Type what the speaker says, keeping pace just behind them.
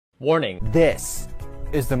Warning. This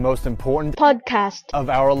is the most important podcast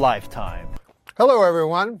of our lifetime. Hello,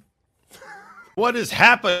 everyone. What is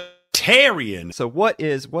Hapatarian? So what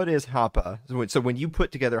is Hapa? So when you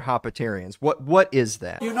put together Hapatarians, what is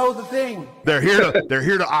that? You know the thing. They're here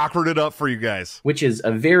to awkward it up for you guys. Which is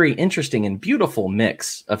a very interesting and beautiful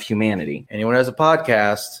mix of humanity. Anyone who has a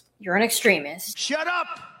podcast, You're an extremist. Shut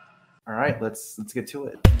up! all right, let's get to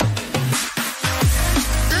it.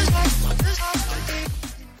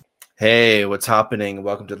 Hey, what's happening?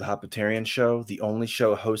 Welcome to the Hapatarian Show, the only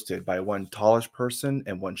show hosted by one tallish person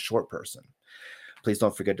and one short person. Please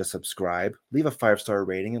don't forget to subscribe, leave a 5-star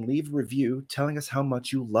rating, and leave a review telling us how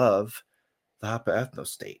much you love the Hapa Ethno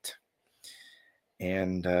State.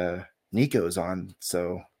 And Nico's on,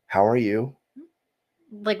 so how are you?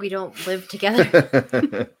 Like we don't live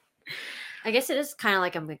together. I guess it is kind of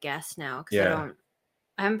like I'm a guest now because Yeah.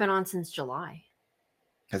 I haven't been on since July.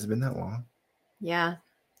 Has it been that long? Yeah,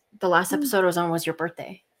 the last episode I was on was your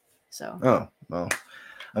birthday, so Oh, well.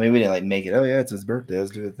 I mean, we didn't like make it. Oh yeah, it's his birthday.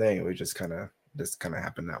 Let's do the thing. We just kind of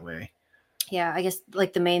happened that way. yeah. I guess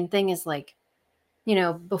like the main thing is like, you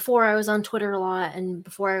know, before I was on Twitter a lot and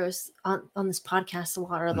before I was on this podcast a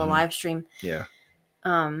lot or the live stream. Yeah.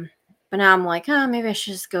 But now I'm like, maybe I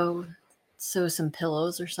should just go sew some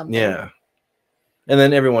pillows or something. Yeah. And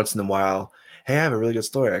then every once in a while, hey, I have a really good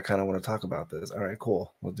story. I kind of want to talk about this. All right,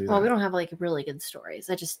 cool. We'll do that. Well, we don't have like really good stories.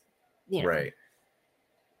 I just, you know, Right.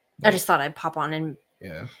 I just thought I'd pop on and,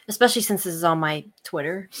 Yeah. especially since this is on my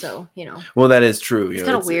Twitter. So, you know, Well, that is true. it's You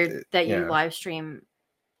kind know, of weird that you yeah. live stream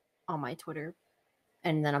on my Twitter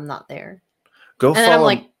and then I'm not there. Go And follow. then I'm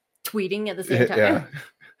like tweeting at the same time. Yeah.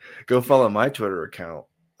 Go follow my Twitter account,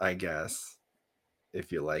 I guess,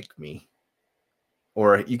 if you like me.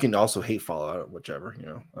 Or you can also hate follow, whichever. You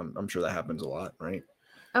know, I'm sure that happens a lot, right?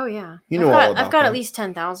 Oh yeah. You know all about I've got that. at least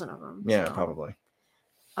 10,000 of them. Yeah, so. probably.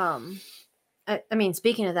 I mean,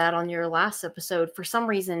 speaking of that, on your last episode, for some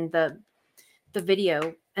reason the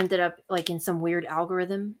video ended up like in some weird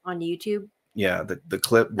algorithm on YouTube. Yeah, the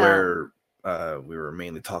clip where we were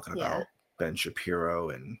mainly talking yeah. about Ben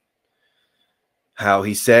Shapiro and how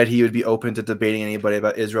he said he would be open to debating anybody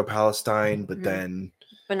about Israel Palestine, but Mhm. then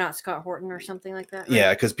But not Scott Horton or something like that. Right?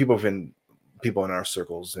 yeah, because people in our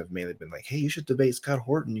circles have mainly been like, hey, you should debate Scott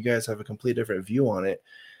Horton. You guys have a completely different view on it,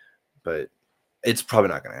 but it's probably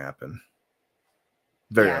not going to happen.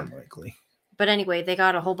 Very Yeah. unlikely. But anyway, they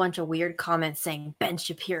got a whole bunch of weird comments saying Ben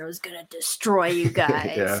Shapiro's gonna destroy you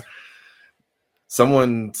guys. Yeah.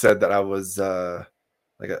 Someone said that I was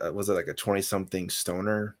was it like a 20-something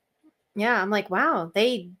stoner? Yeah, I'm like, wow,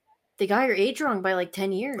 they got your age wrong by like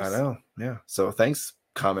 10 years. I know. Yeah. So thanks,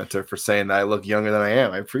 commenter, for saying that I look younger than I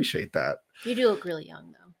am. I appreciate that. You do look really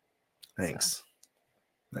young though. Thanks.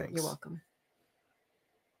 Thanks. You're welcome.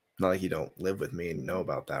 Not like you don't live with me and know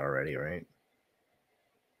about that already, right?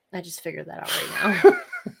 I just figured that out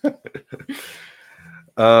right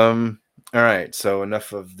now. All right. So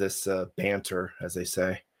enough of this banter, as they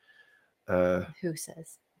say. Who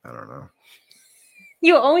says? I don't know.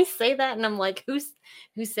 You always say that, and I'm like, who's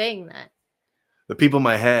saying that? The people in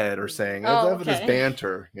my head are saying, Oh, enough of this okay.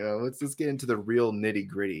 banter. You know, let's get into the real nitty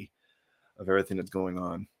gritty of everything that's going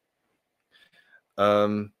on.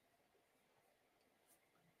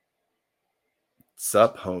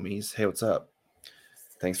 Sup, homies? Hey, what's up?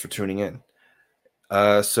 Thanks for tuning in.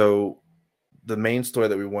 So the main story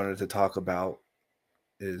that we wanted to talk about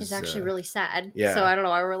is It's actually really sad. yeah. So I don't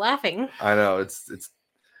know why we're laughing. I know it's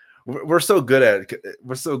we're so good at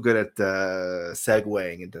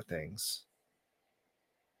segueing into things.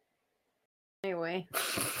 Anyway,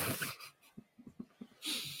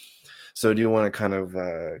 So do you want to kind of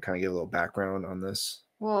give a little background on this?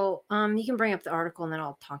 well, you can bring up the article and then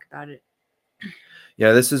I'll talk about it.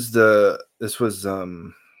 Yeah, this was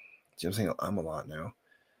I'm saying I'm a lot now.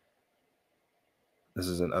 This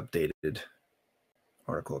is an updated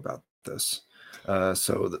article about this.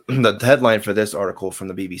 So the headline for this article from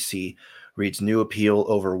the BBC reads, "New appeal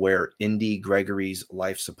over where Indy Gregory's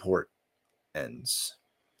life support ends."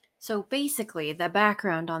 So basically, the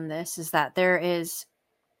background on this is that there is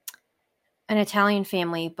an Italian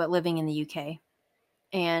family, but living in the UK.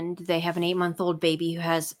 And they have an 8-month-old baby who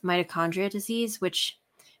has mitochondrial disease,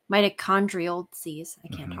 I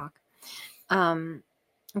can't talk,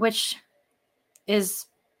 which is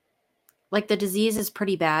like the disease is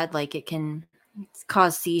pretty bad. Like it can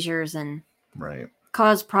cause seizures and Right.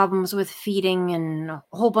 cause problems with feeding and a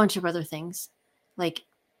whole bunch of other things. Like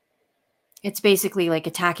it's basically like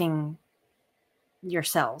attacking your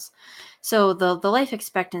cells. So the life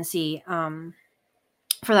expectancy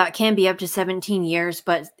for that can be up to 17 years,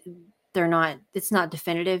 but it's not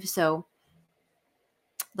definitive. So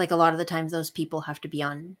like a lot of the times those people have to be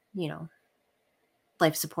on,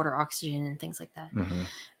 life support or oxygen and things like that.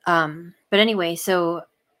 But anyway, so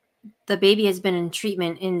the baby has been in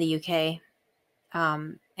treatment in the UK,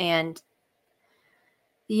 and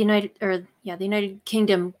the United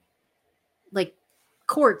Kingdom, like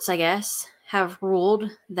courts, I guess, have ruled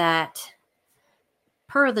that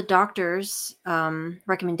per the doctor's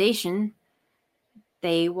recommendation,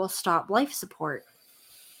 they will stop life support.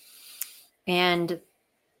 And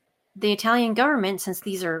the Italian government, since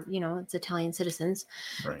these are, it's Italian citizens,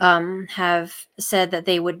 Right. have said that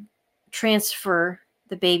they would transfer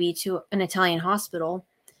the baby to an Italian hospital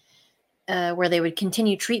where they would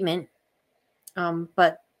continue treatment.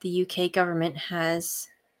 But the UK government has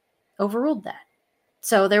overruled that.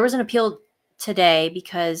 So there was an appeal today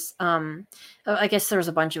because I guess there was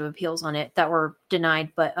a bunch of appeals on it that were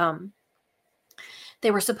denied, but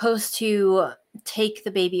they were supposed to take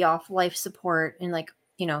the baby off life support and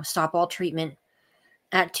stop all treatment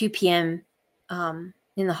at 2 p.m. In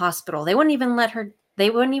the hospital. They wouldn't even let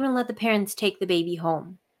the parents take the baby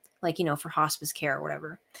home, for hospice care or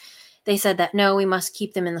whatever. They said that, no, we must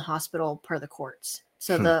keep them in the hospital per the courts.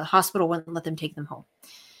 So the hospital wouldn't let them take them home.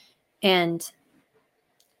 And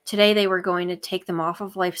today they were going to take them off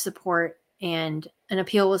of life support, and an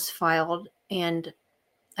appeal was filed. And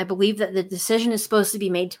I believe that the decision is supposed to be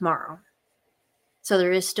made tomorrow. So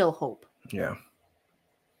there is still hope. Yeah.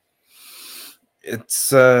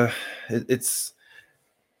 It's I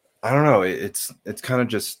don't know. It's kind of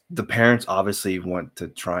just the parents obviously want to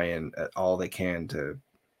try and all they can to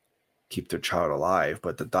keep their child alive,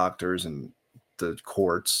 but the doctors and the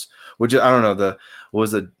courts, which I don't know, what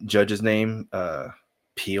was the judge's name?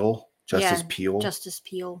 Peel, Justice Peel. Justice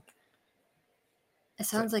Peel. It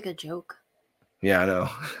sounds like a joke. Yeah, I know.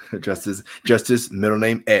 Justice middle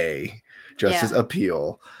name A. Justice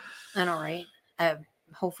Appeal. I know, right?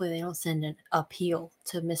 Hopefully they don't send an appeal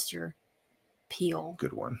to Mr. Peel.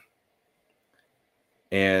 Good one.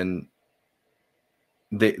 And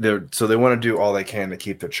they want to do all they can to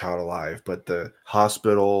keep their child alive, but the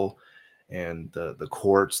hospital and the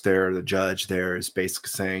courts there, the judge there is basically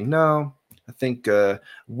saying, no, I think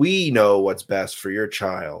we know what's best for your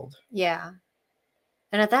child. Yeah.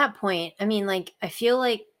 And at that point, I mean, I feel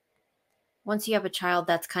like once you have a child,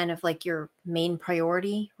 that's kind of like your main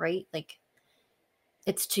priority, right?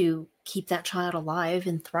 It's to keep that child alive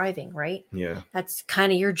and thriving, right? Yeah. That's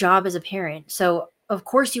kind of your job as a parent. So, of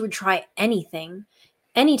course, you would try anything,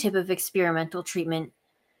 any type of experimental treatment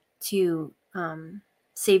to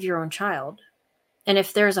save your own child. And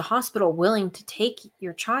if there's a hospital willing to take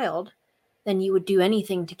your child, then you would do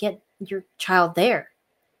anything to get your child there,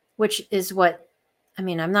 which is what, I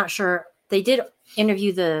mean, I'm not sure. They did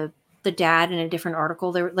interview the dad in a different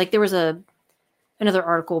article. There was another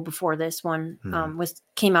article before this one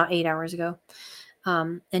came out 8 hours ago.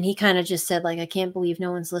 And he kind of just said, I can't believe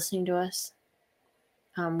no one's listening to us.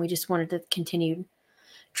 We just wanted to continue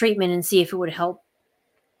treatment and see if it would help.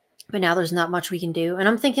 But now there's not much we can do. And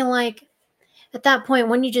I'm thinking at that point,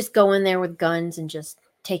 when you just go in there with guns and just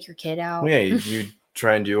take your kid out. Well, yeah, you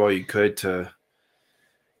try and do all you could to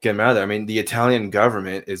get him out of there. I mean, the Italian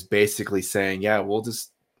government is basically saying, yeah, we'll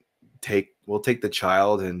take the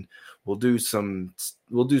child and we'll do some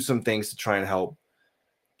things to try and help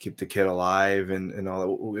keep the kid alive and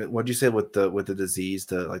all that. What'd you say with the disease,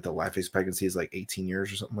 the life expectancy is 18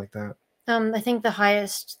 years or something like that? I think the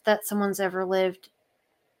highest that someone's ever lived,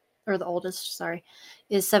 or the oldest, sorry,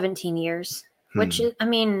 is 17 years. Which is, I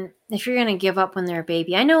mean, if you're gonna give up when they're a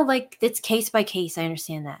baby, I know it's case by case. I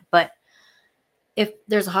understand that, but if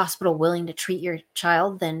there's a hospital willing to treat your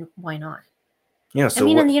child, then why not? Yeah. So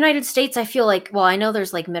in the United States, I feel I know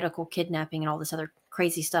there's medical kidnapping and all this other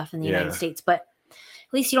crazy stuff in the United States, but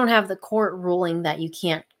at least you don't have the court ruling that you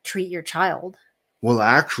can't treat your child. Well,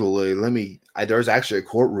 actually, there's actually a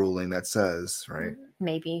court ruling that says, right?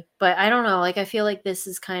 Maybe, but I don't know. I feel like this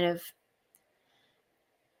is kind of,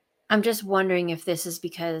 I'm just wondering if this is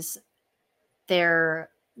because the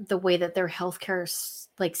way that their healthcare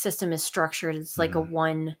system is structured, it's a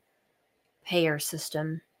one payer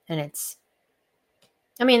system, and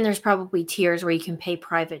there's probably tiers where you can pay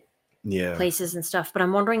private places and stuff, but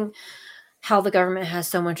I'm wondering how the government has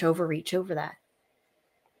so much overreach over that.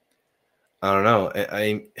 I don't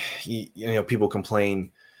know. People complain,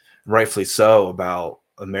 rightfully so, about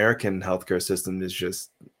American healthcare system is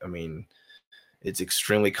just, it's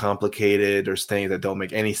extremely complicated. There's things that don't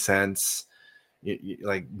make any sense.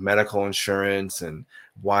 like medical insurance, and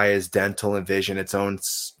why is dental and vision its own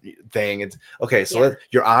thing? It's okay. So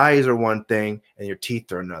your eyes are one thing and your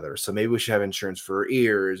teeth are another. So maybe we should have insurance for our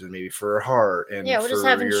ears and maybe for our heart and we'll for just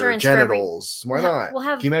have your insurance genitals. Why not? We'll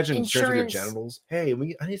have Can you imagine insurance for your insurance. genitals? Hey,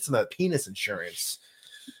 I need some penis insurance.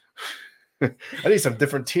 I need some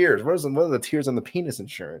different tiers. What are the tiers on the penis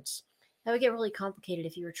insurance? That would get really complicated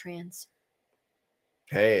if you were trans.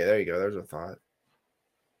 Hey, there you go. There's a thought.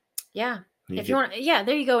 Yeah. If you want,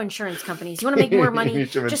 there you go. Insurance companies. You want to make more money?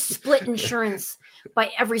 Just split insurance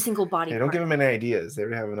by every single body. Don't give them any ideas. They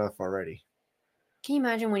have enough already. Can you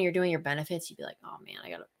imagine when you're doing your benefits? You'd be like, "Oh man, I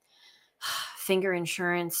got finger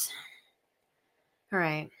insurance. All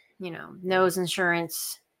right, nose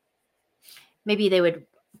insurance. Maybe they would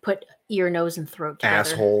put ear, nose, and throat together.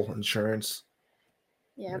 Asshole insurance.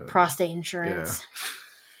 Yeah, prostate insurance.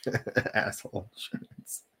 Yeah. Asshole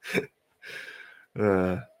insurance.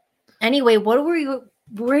 Anyway, what were you?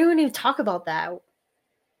 We're going to talk about that.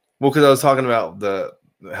 Well, because I was talking about the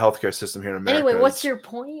healthcare system here in America. Anyway, what's your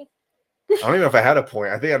point? I don't even know if I had a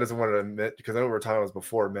point. I think I just wanted to admit, because I know we were talking about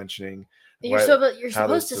before mentioning. You're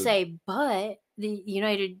supposed to say, but the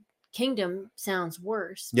United Kingdom sounds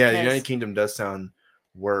worse. Yeah, the United Kingdom does sound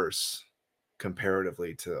worse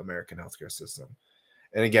comparatively to the American healthcare system.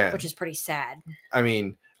 And again, which is pretty sad. I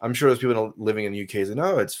mean, I'm sure there's people living in the UK that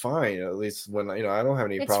no, it's fine. At least when I don't have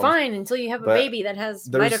any problems. It's fine until you have a baby that has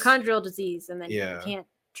mitochondrial disease, and then you can't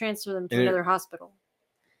transfer them to another hospital.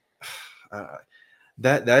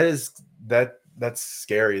 That's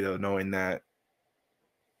scary though, knowing that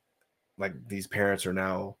like these parents are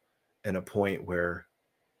now in a point where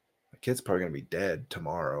the kid's probably gonna be dead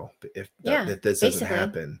tomorrow if this doesn't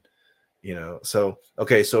happen. So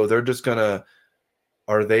okay, so they're just gonna.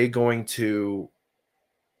 Are they going to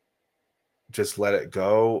just let it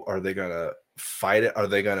go? Are they gonna fight it? Are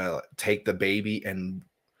they gonna take the baby? And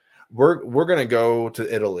we're gonna go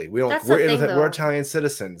to Italy. We're Italian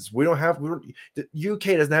citizens. The UK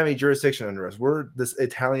doesn't have any jurisdiction under us. We're this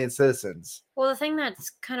Italian citizens. Well, the thing that's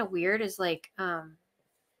kind of weird is like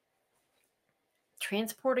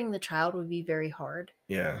transporting the child would be very hard.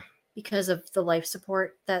 Yeah. Because of the life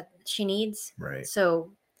support that she needs. Right.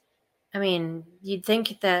 So I mean, you'd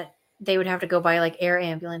think that they would have to go by like air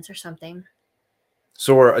ambulance or something.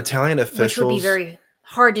 So are Italian officials... Which would be very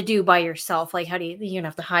hard to do by yourself. Like, you're going to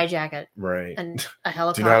have to hijack it. Right. And a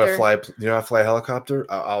helicopter. Do you know how to fly a helicopter?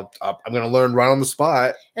 I'm going to learn right on the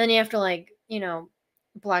spot. And then you have to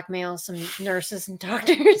blackmail some nurses and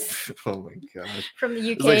doctors. Oh my gosh. From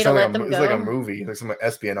the UK to let them go. It's like a movie. Like some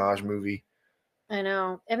espionage movie. I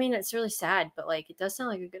know. I mean, it's really sad, but it does sound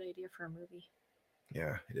like a good idea for a movie.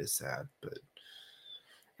 Yeah, it is sad, but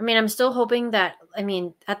I mean, I'm still hoping that,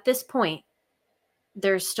 at this point,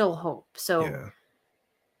 there's still hope. So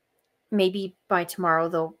maybe by tomorrow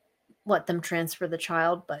they'll let them transfer the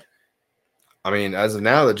child, but I mean, as of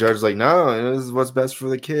now, the judge is like, no, this is what's best for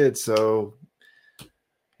the kid. So,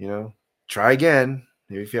 try again.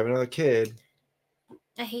 Maybe if you have another kid.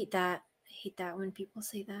 I hate that. I hate that when people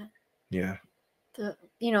say that. Yeah.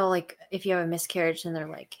 If you have a miscarriage and they're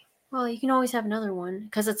like, well, you can always have another one.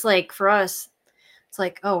 Because it's like, for us, it's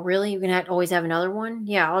like, oh, really? You can always have another one?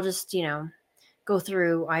 Yeah, I'll just, go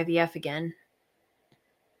through IVF again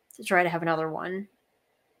to try to have another one.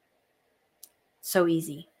 So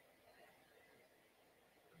easy.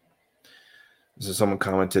 So someone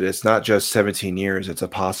commented, it's not just 17 years. It's a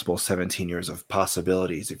possible 17 years of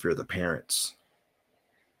possibilities if you're the parents.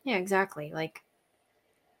 Yeah, exactly.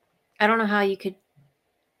 I don't know how you could...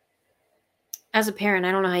 As a parent,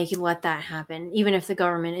 I don't know how you could let that happen, even if the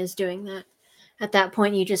government is doing that. At that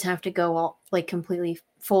point, you just have to go all completely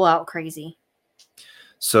full out crazy.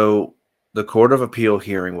 So the Court of Appeal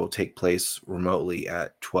hearing will take place remotely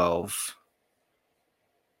at 12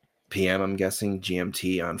 p.m., I'm guessing,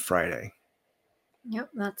 GMT on Friday. Yep,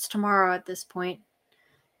 that's tomorrow at this point.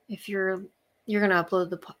 If you're going to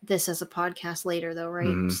upload this as a podcast later, though, right?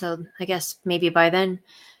 Mm-hmm. So I guess maybe by then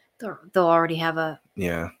they'll already have a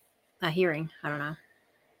hearing. I don't know.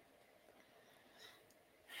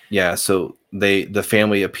 Yeah, so the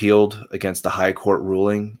family appealed against the high court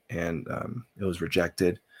ruling, and it was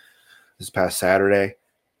rejected this past Saturday.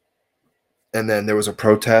 And then there was a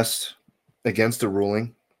protest against the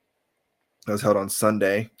ruling that was held on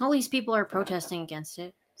Sunday. All these people are protesting against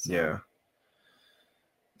it. So. Yeah.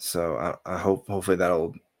 So I hopefully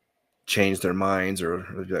that'll change their minds, or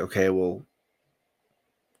be like, okay, we'll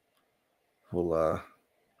let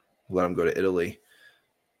them go to Italy.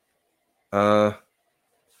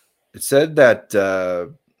 It said that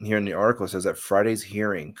here in the article, it says that Friday's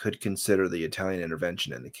hearing could consider the Italian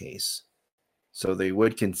intervention in the case. So they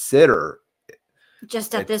would consider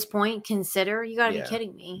Just at It- this point, consider? You gotta Yeah, be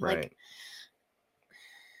kidding me. right. Like,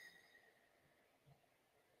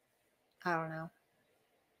 I don't know.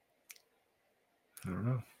 I don't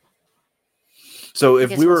know. So I if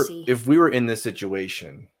guess we we'll were see. in this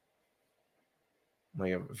situation,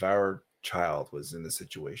 like if our child was in this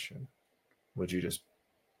situation, would you just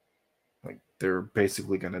like they're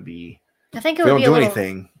basically going to be I think if it they would don't be a do little.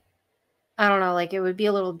 anything? I don't know. Like, it would be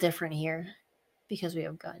a little different here because we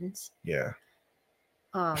have guns. Yeah,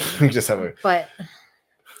 Um, we just have a but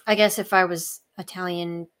I guess if I was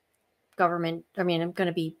Italian government, I mean, I'm going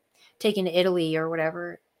to be taken to Italy or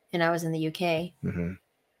whatever, and I was in the UK. Mhm.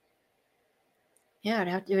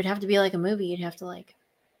 Yeah, it would have to be like a movie. You'd have to like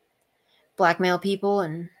blackmail people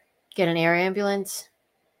and get an air ambulance,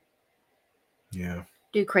 Yeah.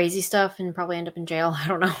 do crazy stuff, and probably end up in jail. I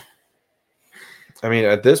don't know. I mean,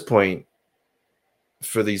 at this point,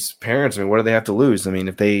 for these parents, I mean, what do they have to lose? I mean,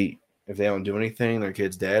 if they don't do anything, their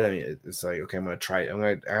kid's dead. I mean, it's like, okay, I'm gonna try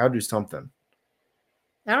it. I'll do something.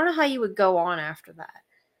 I don't know how you would go on after that,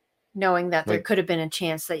 knowing that there Like- could have been a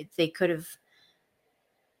chance that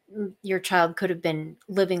your child could have been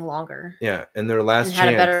living longer Yeah, and their last and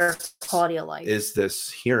had a better chance quality of life. is this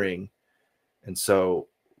hearing, and so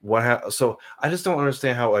so I just don't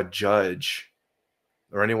understand how a judge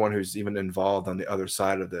or anyone who's even involved on the other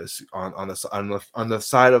side of this on the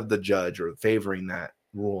side of the judge or favoring that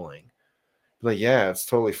ruling, like, yeah, it's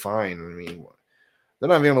totally fine. I mean, they're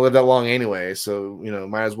not even gonna live that long anyway, so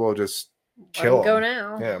might as well just Let kill him go them.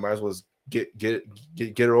 now. Yeah, might as well just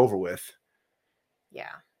get her over with.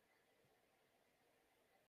 Yeah.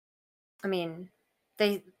 I mean,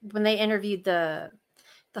 when they interviewed the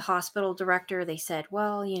hospital director, they said,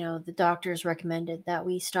 well, the doctors recommended that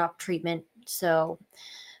we stop treatment, so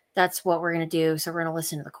that's what we're going to do. So we're going to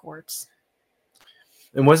listen to the courts.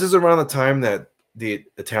 And was this around the time that the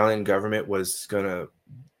Italian government was gonna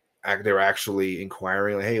they were actually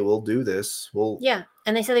inquiring, like, hey, we'll do this. Yeah,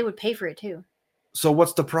 and they said they would pay for it too. So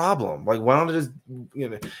what's the problem? Like, why don't it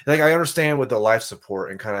just, like, I understand with the life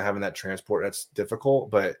support and kind of having that transport, that's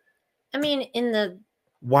difficult, but I mean,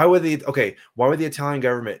 why would the Italian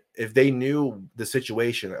government, if they knew the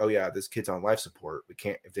situation, oh yeah, this kid's on life support, we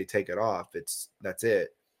can't, if they take it off, that's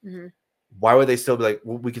it. Mhm. Why would they still be like,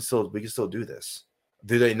 well, we can still do this?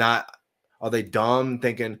 Do they not? Are they dumb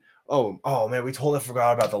thinking, oh man, we totally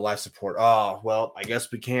forgot about the life support. Oh, well, I guess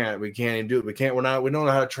we can't even do it. We don't know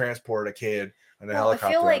how to transport a kid in a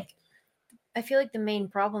helicopter. I feel like the main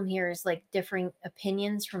problem here is like differing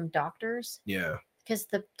opinions from doctors, Yeah. because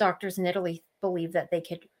the doctors in Italy believe that they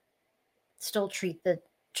could still treat the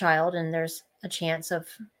child and there's a chance of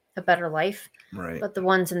a better life. Right. But the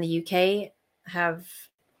ones in the UK have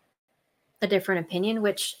a different opinion,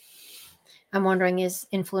 which I'm wondering is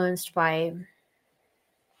influenced by,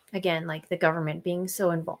 again, like the government being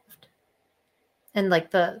so involved and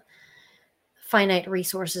like the finite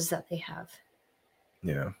resources that they have.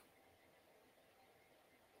 Yeah.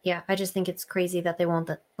 Yeah, I just think it's crazy that they won't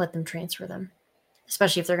let them transfer them,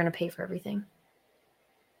 especially if they're going to pay for everything.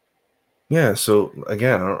 Yeah. So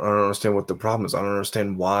again, I don't understand what the problem is. I don't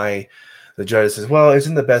understand why the judge says, well, it's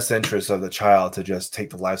in the best interest of the child to just take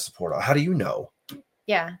the life support out. How do you know?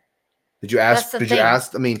 Yeah. Did you ask? That's the Did you thing.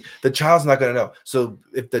 ask? I mean, the child's not going to know. So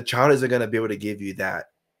if the child isn't going to be able to give you that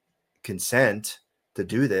consent to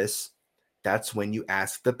do this, that's when you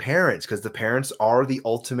ask the parents, because the parents are the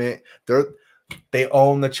ultimate. They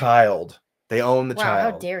own the child. They own the Wow,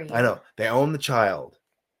 child. how dare you. I know. They own the child.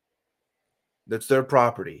 That's their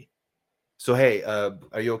property. So hey,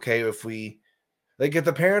 are you okay if we, like, if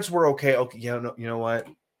the parents were okay? Okay, you know what?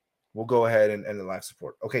 We'll go ahead and end the life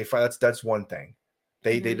support. Okay, fine. That's one thing.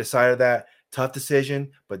 They decided that, tough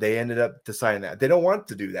decision, but they ended up deciding that they don't want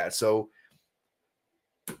to do that. So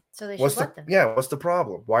they what's should let them. what's the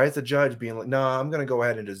problem? Why is the judge being like, no, I'm gonna go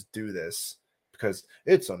ahead and just do this because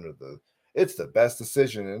it's the best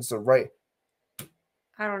decision and it's the right.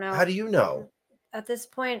 I don't know. How do you know? At this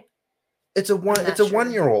point, It's a not sure.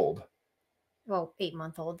 1-year-old. well,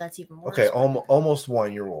 8-month-old, that's even worse. Okay, but- almost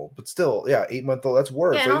 1-year-old, but still, yeah, 8-month-old. That's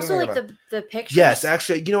worse. Yeah, and Like, also you're like not gonna- the pictures. Yes,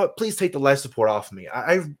 actually, you know what? Please take the life support off me.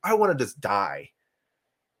 I want to just die.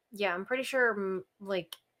 Yeah, I'm pretty sure,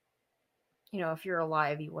 like, if you're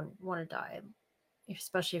alive, you wouldn't want to die,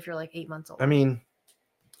 especially if you're like 8 months old. I mean,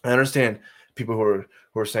 I understand people who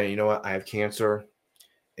are saying, you know what, I have cancer.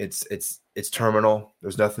 It's terminal.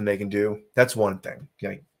 There's nothing they can do. That's one thing.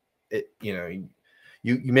 Like,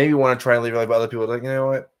 you maybe want to try and live your life, but other people are like, you know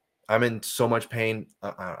what, I'm in so much pain. I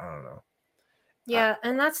don't know. Yeah,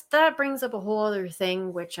 and that brings up a whole other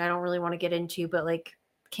thing, which I don't really want to get into, but like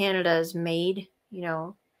Canada's MAID,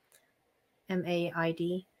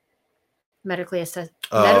 MAID, medically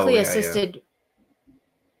Oh, assisted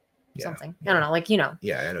Yeah. something. I don't know, like, you know,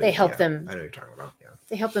 Yeah, I know. they help yeah, them. I know what you're talking about. Yeah.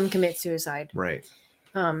 They help them commit suicide. Right.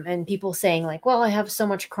 And people saying like, well, I have so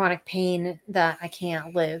much chronic pain that I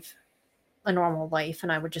can't live a normal life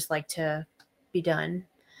and I would just like to be done.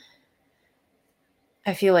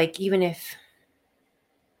 I feel like even if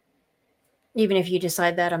you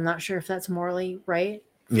decide that, I'm not sure if that's morally right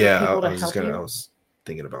for Yeah, people to I was help just you. I was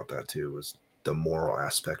thinking about that too. Was the moral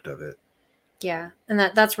aspect of it? Yeah, and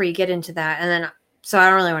that's where you get into that, and then so I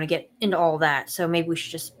don't really want to get into all that. So maybe we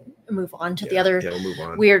should just move on to the other Yeah, we'll move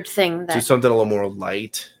on. weird thing Do that. something a little more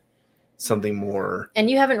light, something more. And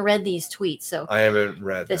you haven't read these tweets, so I haven't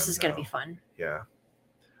read. this them, is going to no. be fun. Yeah.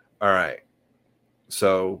 All right.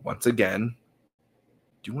 So once again,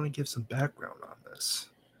 do you want to give some background on this?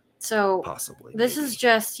 So Possibly. this maybe. is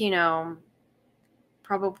just, you know,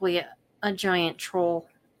 probably a giant troll,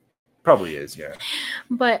 Probably is, yeah.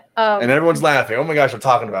 but And everyone's laughing. Oh my gosh, I'm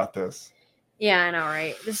talking about this. yeah, I know,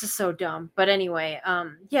 right? This is so dumb. But anyway,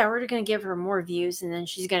 yeah, we're gonna give her more views, and then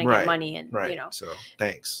she's gonna Right, get money, and Right. you know, So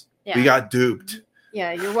thanks. yeah, We got duped.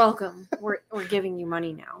 yeah, you're welcome. We're giving you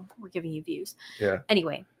money now. We're giving you views. Yeah.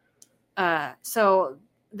 Anyway, so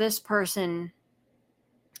this person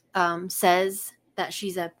says that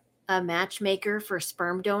she's a matchmaker for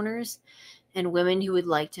sperm donors and women who would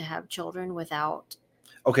like to have children without.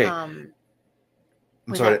 Okay. Um,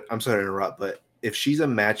 I'm without- sorry to interrupt, but if she's a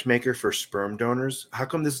matchmaker for sperm donors, how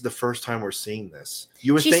come this is the first time we're seeing this?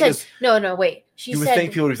 You would she think said, this, no, wait. She you would said,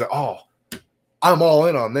 think people would be like, "Oh, I'm all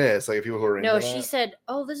in on this." Like people who are no, into she that. said,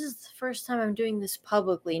 oh, this is the first time I'm doing this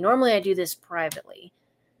publicly. Normally I do this privately.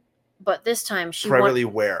 But this time she privately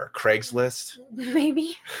where? Craigslist?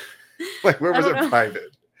 maybe. Like where I was don't it know.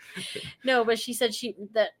 private? No, but she said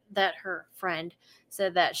that her friend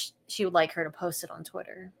said that she would like her to post it on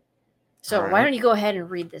Twitter. So All why right. don't you go ahead and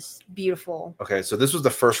read this beautiful? Okay, so this was the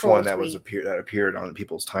first Troll one that tweet. appeared on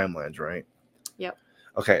people's timelines, right? Yep.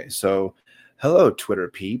 Okay, so hello Twitter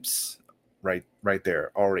peeps. Right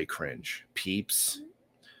there. Already cringe. Peeps.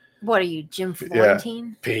 What are you, Jim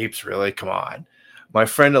Florentine? Peeps, really? Come on. My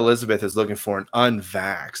friend Elizabeth is looking for an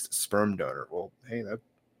unvaxxed sperm donor. Well, hey,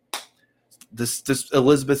 this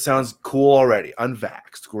Elizabeth sounds cool already.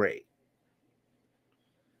 Unvaxxed, great.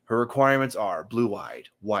 Her requirements are blue-eyed,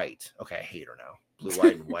 white. Okay, I hate her now.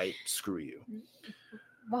 Blue-eyed and white. Screw you.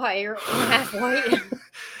 Why? You're half white.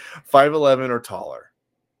 5'11" or taller.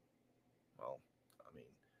 Well, I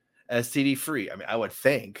mean, STD free. I mean, I would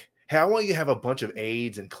think. Hey, I want you to have a bunch of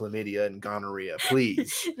AIDS and chlamydia and gonorrhea,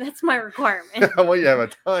 please. That's my requirement. I want you to have a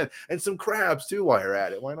ton and some crabs too while you're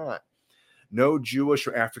at it. Why not? No Jewish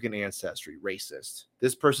or African ancestry. Racist.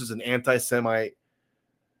 This person's an anti-Semite.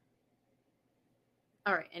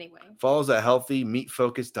 All right. Anyway, Follows a healthy,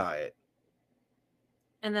 meat-focused diet.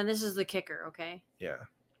 and then this is the kicker. Okay. Yeah.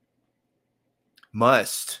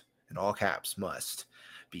 Must, in all caps, must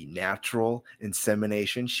be natural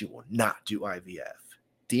insemination. She will not do IVF.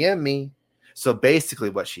 DM me. So basically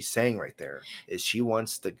what she's saying right there is she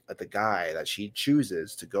wants the guy that she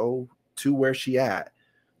chooses to go to where she at,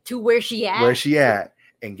 To where she at?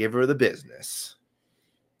 and give her the business.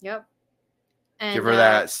 Yep. And, Give her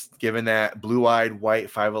that, given that blue-eyed, white,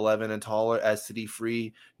 5'11" and taller,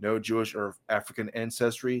 STD-free, no Jewish or African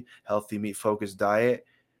ancestry, healthy meat-focused diet,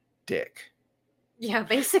 dick. Yeah,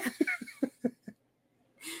 basically.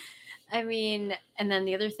 I mean, and then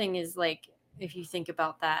the other thing is like, if you think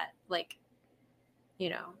about that, like, you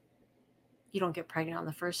know, you don't get pregnant on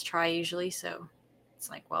the first try usually, so it's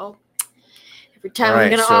like, well, every time All we're right,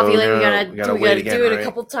 gonna so ovulate, we we gotta gotta wait again, do it right? a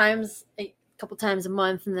couple times a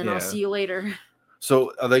month, and then Yeah. I'll see you later.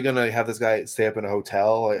 So are they gonna have this guy stay up in a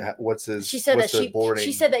hotel? Like, what's his? She said that what's the boarding?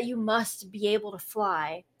 she said that you must be able to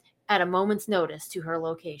fly at a moment's notice to her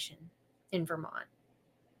location in Vermont.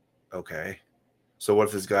 Okay. So what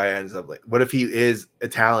if this guy ends up like? What if he is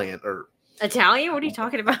Italian or? Italian? What are you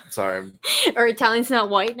talking about? Sorry, Or Italian's not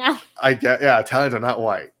white now? I get. Yeah, Italians are not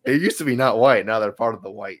white. They used to be not white. Now they're part of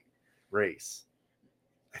the white race.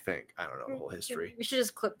 I think. I don't know the whole history. We should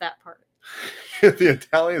just clip that part. The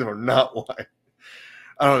Italians were not white.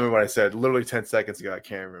 I don't remember what I said. Literally 10 seconds ago. I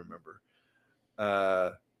can't remember.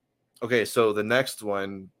 Okay, so the next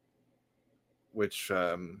one, which You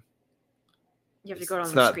have to go on it's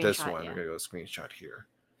the not screenshot. this one. Yeah. We're gonna go screenshot here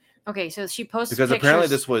Okay, so she posted because apparently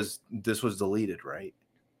pictures. this was deleted, right?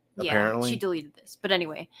 Yeah, apparently. she deleted this. But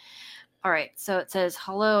anyway. All right, so it says,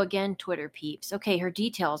 hello again, Twitter peeps. Okay, her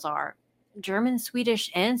details are German,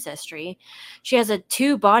 Swedish ancestry. She has a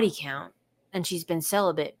 2 body count, and she's been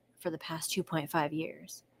celibate for the past 2.5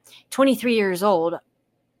 years. 23 years old.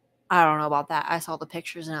 I don't know about that. I saw the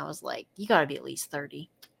pictures, and I was like, you got to be at least 30.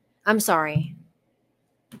 I'm sorry.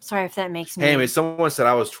 Sorry if that makes me. Hey, I mean, someone said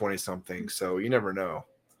I was 20 something, so you never know.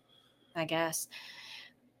 I guess.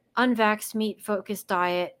 Unvaxxed meat focused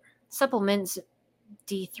diet, supplements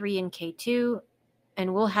D3 and K2,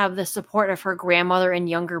 and will have the support of her grandmother and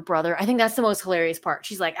younger brother. I think that's the most hilarious part.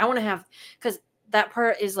 She's like, I want to have, because that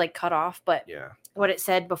part is like cut off, but Yeah. what it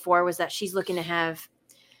said before was that she's looking to have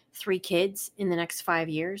 3 kids in the next 5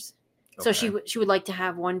 years. So she would like to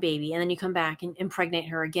have one baby, and then you come back and impregnate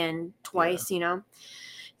her again twice, you know?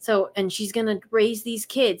 So, and she's going to raise these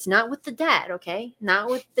kids, not with the dad, okay? Not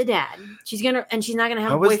with the dad. She's not going to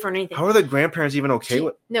have a boyfriend or anything. How are the grandparents even okay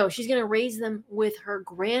with? No, she's going to raise them with her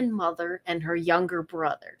grandmother and her younger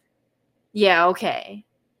brother. Yeah, okay.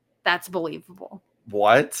 That's believable.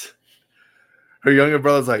 What? Her younger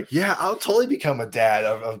brother's like, yeah, I'll totally become a dad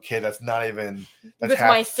of a kid that's not even that's With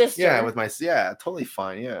my sister. Yeah, totally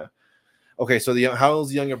fine. Yeah. Okay, so how old's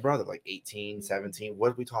the younger brother? Like 18, 17?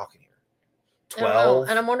 What are we talking here? I don't know. 12,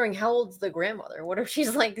 And I'm wondering, how old's the grandmother? What if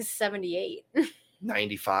she's like 78?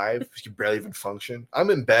 95? She can barely even function. I'm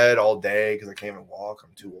in bed all day because I can't even walk.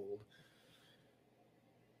 I'm too old.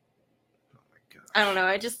 Oh my god. I don't know.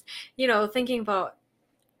 I just, thinking about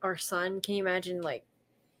our son, can you imagine like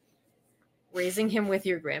raising him with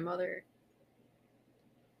your grandmother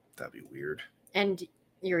That'd be weird. and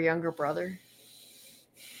your younger brother?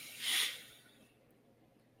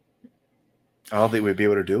 I don't think we'd be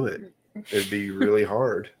able to do it. It'd be really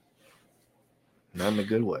hard. Not in a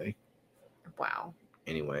good way. Wow.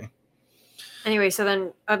 Anyway. Anyway, so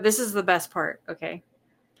then this is the best part. Okay.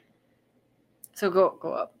 So go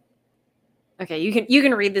up. Okay, you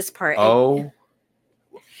can read this part. Oh,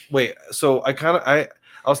 wait. So I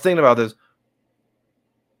was thinking about this.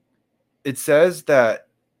 It says that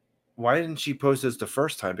why didn't she post this the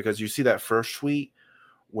first time? Because you see that first tweet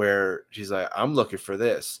where she's like, I'm looking for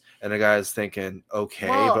this. And the guy's thinking, okay,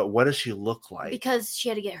 Well, but what does she look like? because she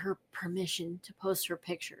had to get her permission to post her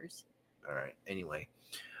pictures. All right. Anyway.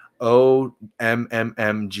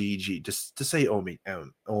 OMMMGG. Just say OMG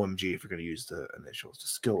if you're going to use the initials.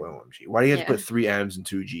 Just go OMG. Why do you have to put 3 M's and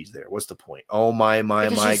 2 G's there? What's the point? Oh my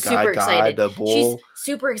Because she's God, super excited. the bull. She's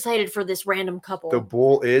super excited for this random couple. The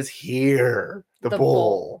bull is here. The bull.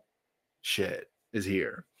 bull. Shit is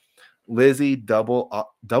here. Lizzie double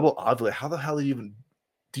ovulate. How the hell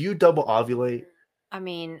do you double ovulate? I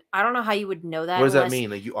mean, I don't know how you would know that. What does that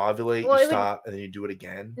mean? Like you ovulate, Well, you it would- stop, and then you do it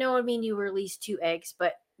again? No, I mean you release 2 eggs,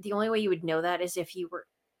 but the only way you would know that is if you were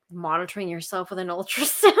monitoring yourself with an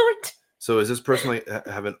ultrasound. So is this person like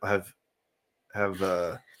have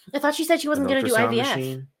I thought she said she wasn't going to do IVF.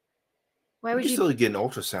 Machine? Why would you you? still get an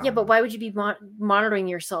ultrasound? Yeah, but why would you be monitoring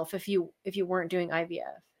yourself if you weren't doing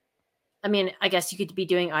IVF? I mean, I guess you could be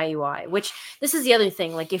doing IUI, which this is the other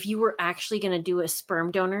thing. Like if you were actually going to do a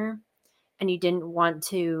sperm donor and you didn't want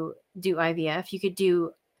to do IVF, you could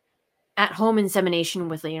do at-home insemination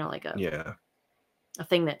with like a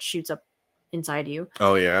thing that shoots up inside you.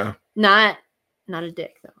 Oh yeah. Not a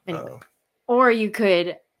dick though. Anyway. Or you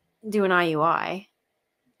could do an IUI.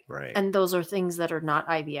 Right. And those are things that are not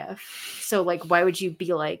IVF. So like why would you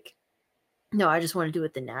be like, no, I just want to do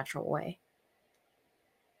it the natural way?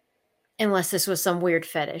 Unless this was some weird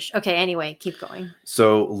fetish. Okay, anyway, keep going.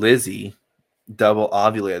 So Lizzie double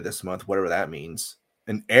ovulated this month, whatever that means.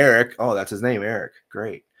 And Eric, oh, that's his name, Eric.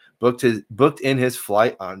 Great. Booked in his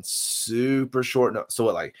flight on super short notice. So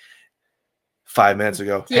what, like 5 minutes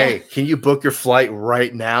ago? Yeah. Hey, can you book your flight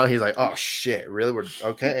right now? He's like, oh shit, really? We're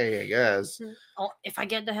okay, I guess. Oh, if I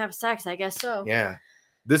get to have sex, I guess so. Yeah.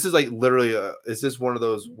 This is like literally is this one of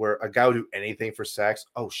those where a guy would do anything for sex?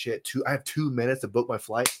 Oh shit, I have 2 minutes to book my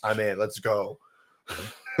flight. I'm in. Let's go.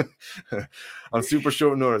 On super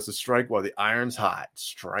short notice, to strike while the iron's hot.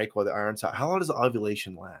 Strike while the iron's hot. How long does the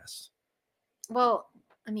ovulation last? Well,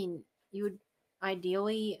 I mean, you would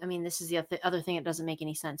ideally, this is the other thing that doesn't make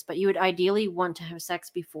any sense, but you would ideally want to have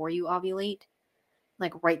sex before you ovulate,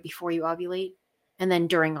 like right before you ovulate, and then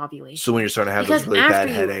during ovulation. So when you're starting to have those really bad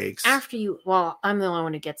headaches. Well, I'm the only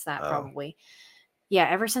one who gets that probably. Yeah,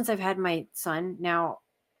 ever since I've had my son, now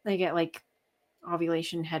I get like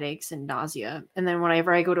ovulation headaches and nausea. And then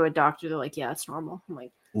whenever I go to a doctor, they're like, yeah, it's normal. I'm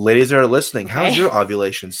like, ladies that are listening, okay. How's your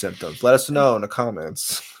ovulation symptoms? Let us know in the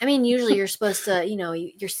comments. Usually you're supposed to,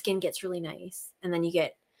 your skin gets really nice, and then you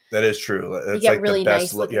get. That is true. That's get like really the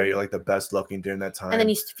best nice you're like the best looking during that time. And then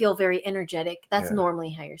you feel very energetic. That's Yeah. normally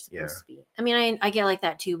how you're supposed to be. I get like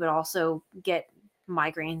that too, but also get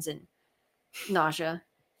migraines and nausea.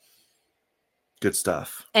 Good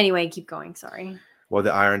stuff. Anyway, keep going. Sorry. Well,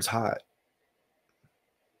 the iron's hot.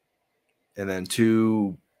 And then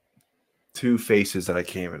two faces that I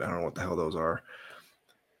don't know what the hell those are.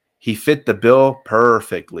 He fit the bill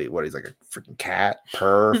perfectly. What, he's like a freaking cat?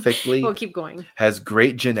 Perfectly. We'll keep going. Has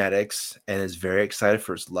great genetics and is very excited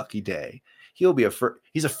for his lucky day. He'll be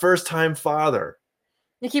he's a first-time father.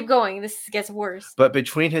 You keep going. This gets worse. But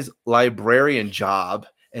between his librarian job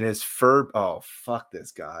and his fuck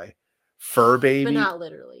this guy. Fur baby. But not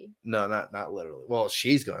literally. No, not literally. Well,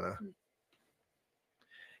 she's gonna.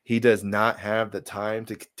 He does not have the time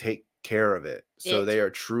to take care of it. So they are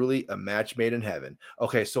truly a match made in heaven.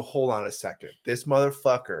 Okay, so hold on a second. This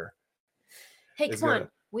motherfucker. Hey, come on.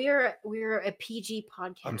 We're a PG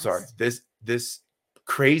podcast. I'm sorry. This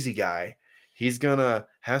crazy guy, he's gonna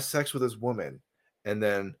have sex with his woman, and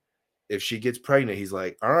then if she gets pregnant, he's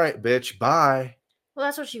like, "All right, bitch, bye." Well,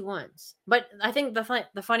 that's what she wants. But I think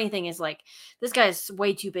the funny thing is, like, this guy's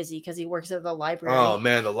way too busy because he works at the library. Oh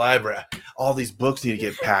man, the library! All these books need to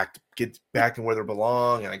get packed, get back in where they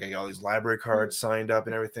belong, and I got all these library cards signed up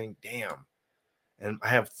and everything. Damn! And I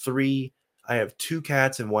have 2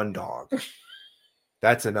 cats and 1 dog.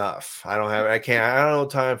 That's enough. I don't have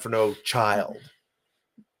time for no child.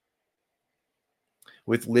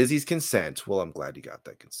 With Lizzie's consent, well, I'm glad you got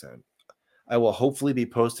that consent. I will hopefully be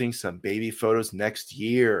posting some baby photos next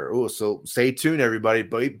year. Oh, so stay tuned, everybody.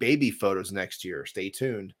 Baby photos next year. Stay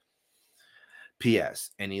tuned. P.S.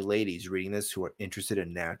 Any ladies reading this who are interested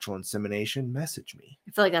in natural insemination, message me.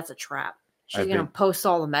 I feel like that's a trap. She's going to post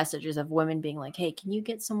all the messages of women being like, hey, can you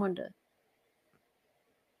get someone to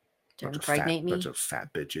impregnate me? Bunch of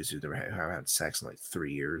fat bitches who never haven't had sex in like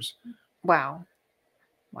 3 years. Wow.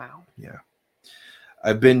 Yeah.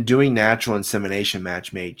 I've been doing natural insemination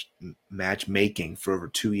matchmaking for over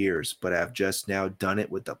 2 years, but I've just now done it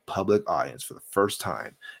with the public audience for the first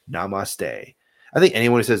time. Namaste. I think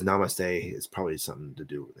anyone who says namaste is probably something to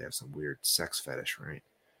do with, they have some weird sex fetish, right?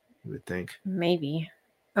 You would think. Maybe.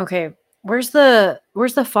 Okay. Where's the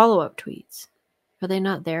follow-up tweets? Are they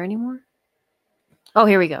not there anymore? Oh,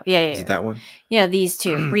 here we go. Yeah. Is it that one? Yeah, these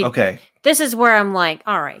two. Okay. This is where I'm like,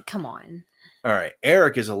 all right, come on. All right.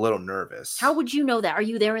 Eric is a little nervous. How would you know that? Are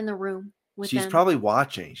you there in the room with She's them? probably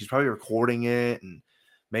watching. She's probably recording it and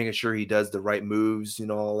making sure he does the right moves,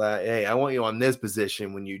 all that. Hey, I want you on this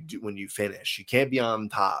position when you finish. You can't be on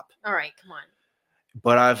top. All right, come on.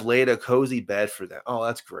 But I've laid a cozy bed for them. Oh,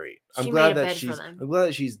 that's great. I'm glad that she's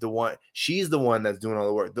the one. She's the one that's doing all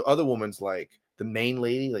the work. The other woman's like the main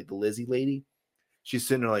lady, like the Lizzie lady. She's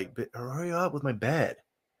sitting there like, hurry up with my bed.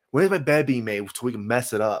 When is my bed being made so we can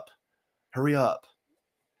mess it up? Hurry up.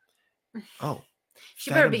 Oh.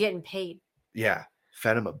 She better be getting paid. Yeah.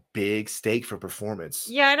 Fed him a big steak for performance.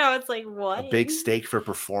 Yeah, I know. It's like, what? A big steak for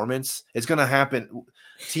performance. It's going to happen.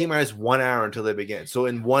 T-minus 1 hour until they begin. So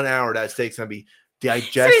in 1 hour, that steak's going to be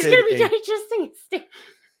digested. So he's going to be digesting a steak.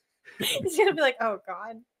 He's going to be like, oh,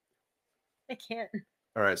 God. I can't.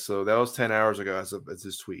 All right. So that was 10 hours ago as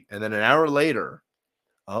this tweet. And then an hour later,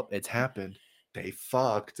 it's happened. They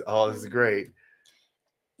fucked. Oh, this is great.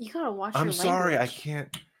 You got to watch I'm your sorry. language. I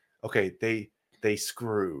can't. Okay. They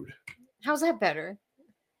screwed. How's that better?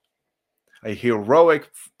 A heroic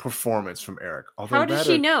performance from Eric. How does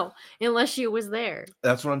she know unless she was there?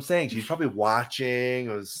 That's what I'm saying. She's probably watching,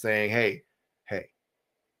 was saying, hey,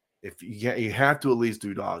 if you have to at least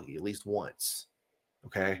do doggy at least once.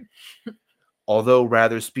 Okay. Although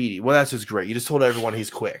rather speedy. Well, that's just great. You just told everyone he's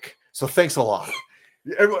quick. So thanks a lot.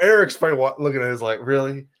 Eric's probably looking at us like,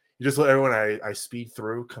 really? You just let everyone I speed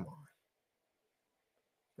through? Come on.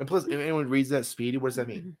 And plus, if anyone reads that speedy, what does that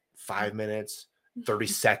mean? 5 minutes? 30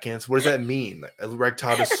 seconds? What does that mean? Like,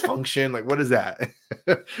 erectile dysfunction? Like, what is that?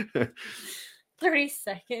 30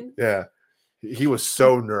 seconds. Yeah. He was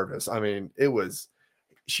so nervous. I mean,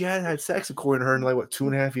 she hadn't had sex according to her in like, what,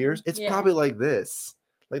 2.5 years? It's probably like this.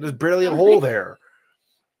 Like, there's barely a hole there.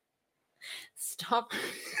 Stop.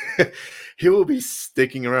 He will be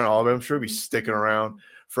sticking around. I'm sure he'll be sticking around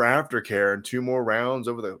for aftercare and 2 more rounds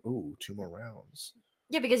over the. Ooh, 2 more rounds.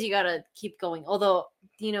 Yeah, because you got to keep going. Although,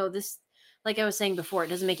 this, like I was saying before, it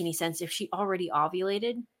doesn't make any sense. If she already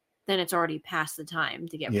ovulated, then it's already past the time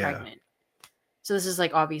to get pregnant. So this is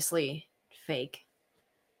like obviously fake.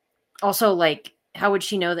 Also, like, how would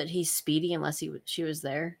she know that he's speedy unless she was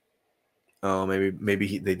there? Oh,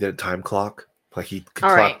 maybe they did a time clock. Like he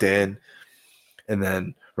clocked in, and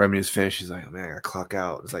then right when he was finished, she's like, "Oh man, I gotta clock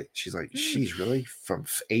out." It's like she's like, "She's really from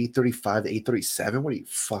 8:35 to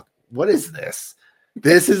 8:37? What is this?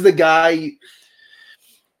 This is the guy."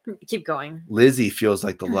 Keep going. Lizzie feels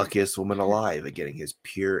like the luckiest woman alive at getting his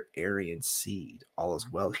pure Aryan seed. All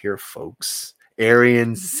is well here, folks.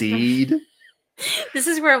 Aryan seed. This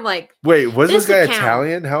is where I'm like, wait, was this guy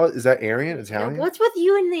Italian? How is that Aryan? Italian? What's with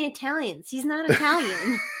you and the Italians? He's not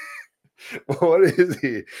Italian. What is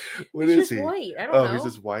he? What He's is just he? white. I don't Oh, know. he's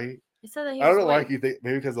just white. He said that he I don't was know white. why you think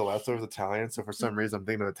maybe because the last one was Italian, so for some reason I'm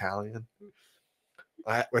thinking of Italian.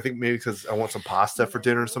 I think maybe because I want some pasta for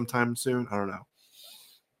dinner sometime soon. I don't know.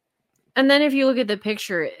 And then if you look at the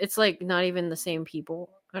picture, it's like not even the same people.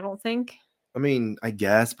 I don't think. I mean, I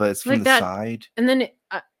guess, but it's from Like the that- side. And then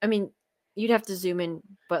I mean, you'd have to zoom in,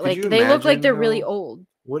 but Could like you they look like imagine, they're really though? old.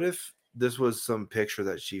 What if this was some picture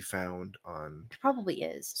that she found on It probably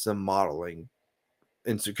is. some modeling?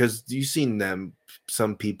 And because you've seen them,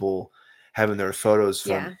 some people having their photos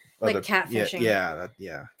from Yeah, like catfishing.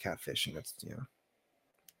 Yeah, catfishing. That's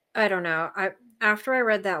I don't know. After I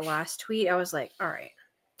read that last tweet, I was like, all right,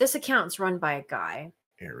 this account's run by a guy.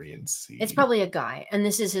 Aryan Seed. It's probably a guy, and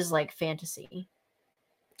this is his like fantasy.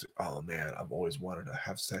 Oh man, I've always wanted to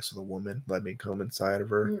have sex with a woman. Let me come inside of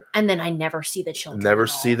her. And then I never see the children. Never at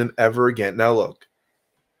see all. them ever again. Now look,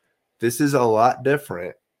 this is a lot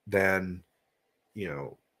different than,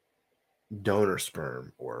 donor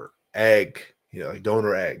sperm or egg, like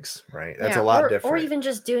donor eggs, right? That's a lot different. Or even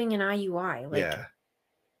just doing an IUI. Like, yeah.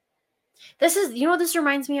 This is, what this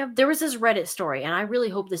reminds me of? There was this Reddit story, and I really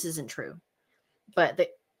hope this isn't true. But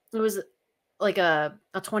it was like a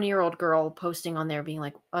 20-year-old girl posting on there being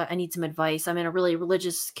like, I need some advice. I'm in a really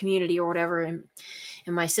religious community or whatever. And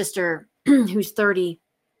my sister, who's 30,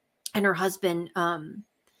 and her husband,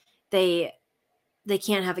 they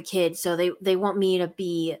can't have a kid. So they want me to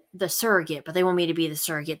be the surrogate, but they want me to be the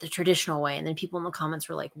surrogate the traditional way. And then people in the comments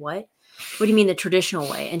were like, what do you mean the traditional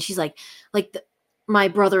way? And she's like my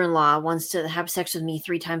brother-in-law wants to have sex with me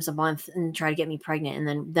 3 times a month and try to get me pregnant.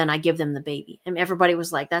 And then I give them the baby. And everybody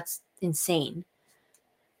was like, that's insane.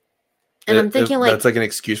 And I'm thinking that's like an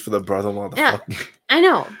excuse for the brother-in-law. Yeah, I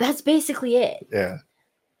know. That's basically it. Yeah.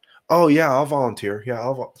 Oh yeah, I'll volunteer.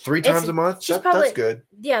 Yeah, 3 times a month. That's good.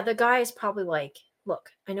 Yeah, the guy is probably like, look,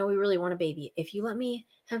 I know we really want a baby. If you let me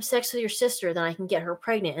have sex with your sister, then I can get her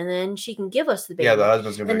pregnant, and then she can give us the baby. Yeah, the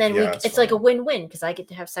husband's gonna. And then it's like a fine. win-win because I get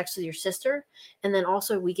to have sex with your sister, and then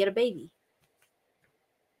also we get a baby.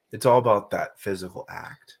 It's all about that physical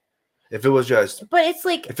act. If it was just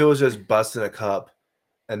busting a cup,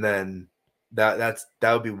 and then that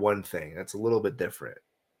would be one thing. That's a little bit different.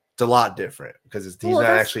 It's a lot different because he's not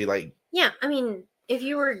actually like. Yeah, I mean, if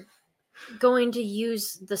you were going to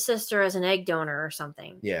use the sister as an egg donor or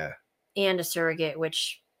something. Yeah. And a surrogate,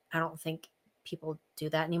 which I don't think people do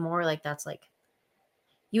that anymore. Like that's like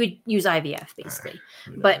you would use IVF basically.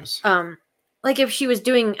 But like if she was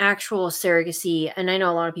doing actual surrogacy, and I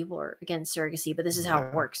know a lot of people are against surrogacy, but this is how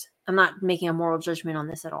it works. I'm not making a moral judgment on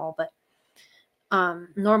this at all, but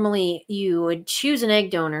normally you would choose an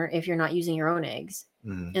egg donor if you're not using your own eggs.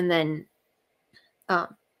 Mm-hmm. And then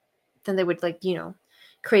they would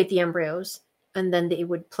create the embryos, and then they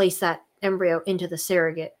would place that embryo into the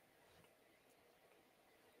surrogate.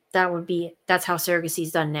 That's how surrogacy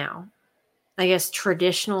is done now. I guess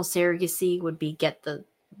traditional surrogacy would be get the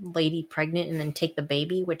lady pregnant and then take the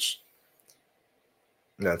baby, which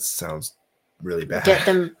that sounds really bad. Get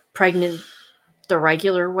them pregnant the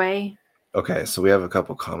regular way. Okay, so we have a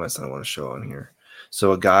couple comments that I want to show on here.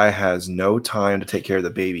 So a guy has no time to take care of the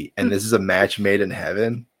baby, and this is a match made in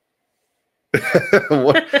heaven.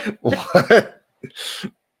 What?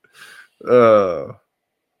 Oh,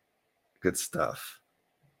 good stuff.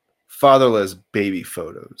 Fatherless baby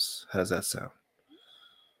photos. How does that sound?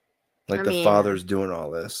 Like the father's doing all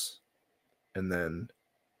this, and then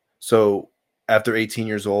so after 18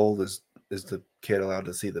 years old, is the kid allowed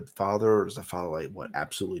to see the father, or is the father like, what?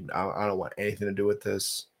 Absolutely, I don't want anything to do with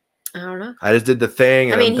this. I don't know. I just did the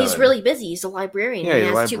thing. And he's really busy. He's a librarian. Yeah, he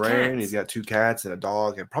he's a has librarian. 2 cats. He's got 2 cats and a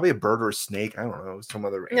dog, and probably a bird or a snake. I don't know. Some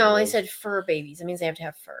other. No, they animals. said fur babies. That means they have to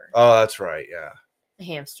have fur. Oh, that's right. Yeah. A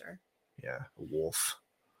hamster. Yeah, a wolf.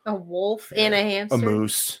 A wolf and a hamster. A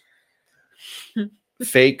moose.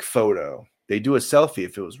 Fake photo. They do a selfie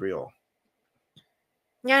if it was real.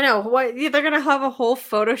 Yeah, I know. What? They're gonna have a whole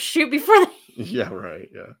photo shoot before they. Yeah, right.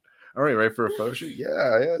 Yeah. All right, ready for a photo shoot?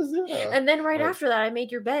 Yeah. And then after that, I made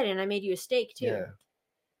your bed and I made you a steak too. Yeah.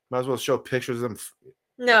 Might as well show pictures of them.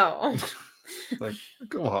 No. Like,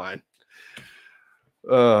 come on.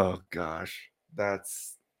 Oh gosh,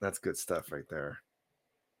 that's good stuff right there.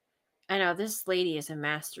 I know this lady is a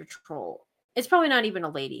master troll. It's probably not even a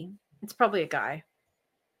lady. It's probably a guy.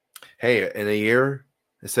 Hey, in a year,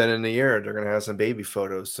 they said in a year they're gonna have some baby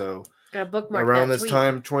photos. So got a bookmark around that this tweet.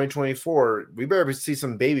 time, 2024, we better see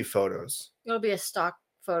some baby photos. It'll be a stock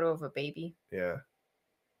photo of a baby. Yeah.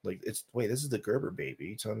 Like this is the Gerber baby.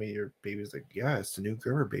 You tell me your baby's like, yeah, it's the new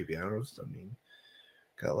Gerber baby. I don't know. I mean,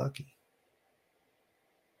 got lucky.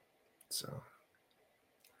 So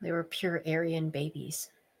They were pure Aryan babies.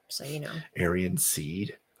 So you know. Aryan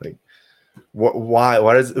seed. Like, what? Why?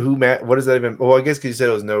 What does that even? Well, I guess because you said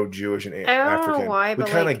it was no Jewish and I don't African. know why, we but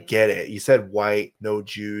kind of like, get it. You said white, no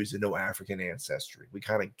Jews, and no African ancestry. We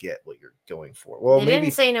kind of get what you're going for. Well, they maybe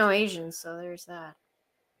didn't say no Asians, so there's that.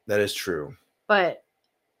 that is true. But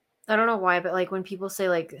I don't know why, but like when people say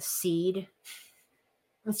like seed,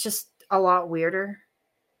 it's just a lot weirder.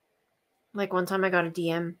 Like one time I got a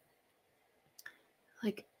DM.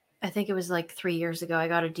 Like I think it was like 3 years ago. I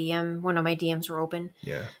got a DM. One of my DMs were open.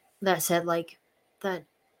 Yeah. That said like that.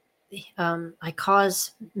 I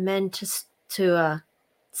cause men to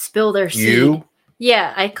spill their seed. You?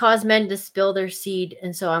 Yeah, I cause men to spill their seed,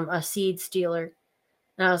 and so I'm a seed stealer.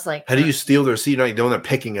 And I was like, How do you steal their seed? Not doing they're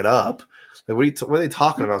picking it up. Like, what are they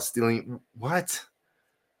talking about? Stealing what?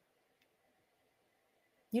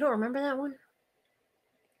 You don't remember that one?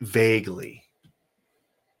 Vaguely.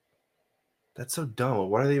 That's so dumb.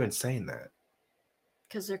 Why are they even saying that?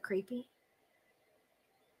 Because they're creepy.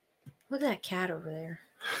 Look at that cat over there.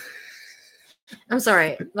 I'm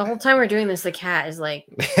sorry. The whole time we're doing this, the cat is like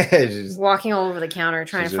Just- walking all over the counter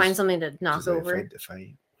trying she's to find just- something to knock She's like, over. If I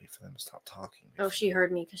wait for them to stop talking. Oh, she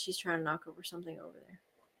heard me because she's trying to knock over something over there.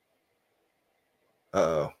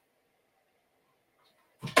 Uh-oh.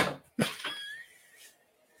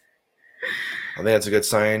 I think that's a good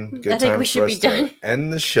sign. Good I think time we for should us be to done.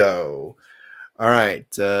 end the show. All right.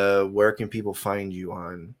 Where can people find you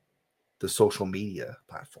on the social media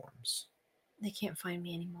platforms? They can't find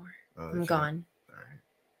me anymore. Oh, they I'm can't. gone.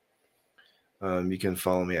 All right. You can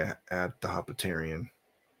follow me at the Hoppitarian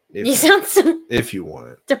You sound so if you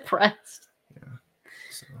want. depressed.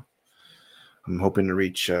 So I'm hoping to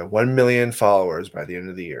reach 1 million followers by the end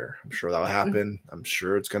of the year. I'm sure that'll happen. I'm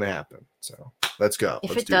sure it's going to happen. So let's go.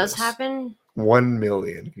 If Let's it do does this. happen, 1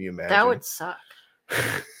 million. Can you imagine? that would suck.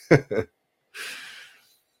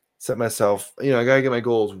 Set myself, I gotta get my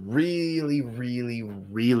goals really, really,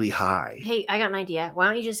 really high. Hey, I got an idea. Why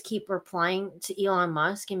don't you just keep replying to Elon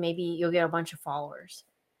Musk and maybe you'll get a bunch of followers?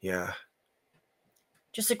 Yeah.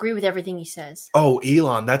 Just agree with everything he says. Oh,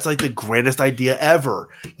 Elon, that's like the greatest idea ever.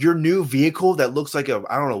 Your new vehicle that looks like I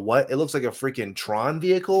don't know what, it looks like a freaking Tron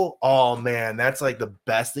vehicle. Oh man, that's like the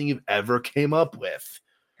best thing you've ever came up with.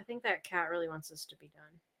 I think that cat really wants this to be done.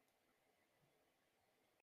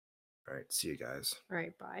 All right, see you guys. All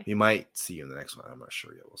right, bye. We might see you in the next one. I'm not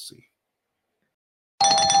sure yet. We'll see.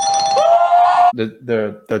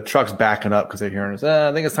 The truck's backing up because they're hearing us.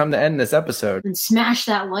 I think it's time to end this episode. And smash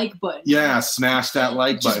that like button. Yeah, smash that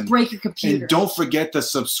like Just button. break your computer. And don't forget to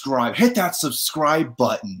subscribe. Hit that subscribe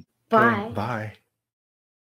button. Bye. Bye.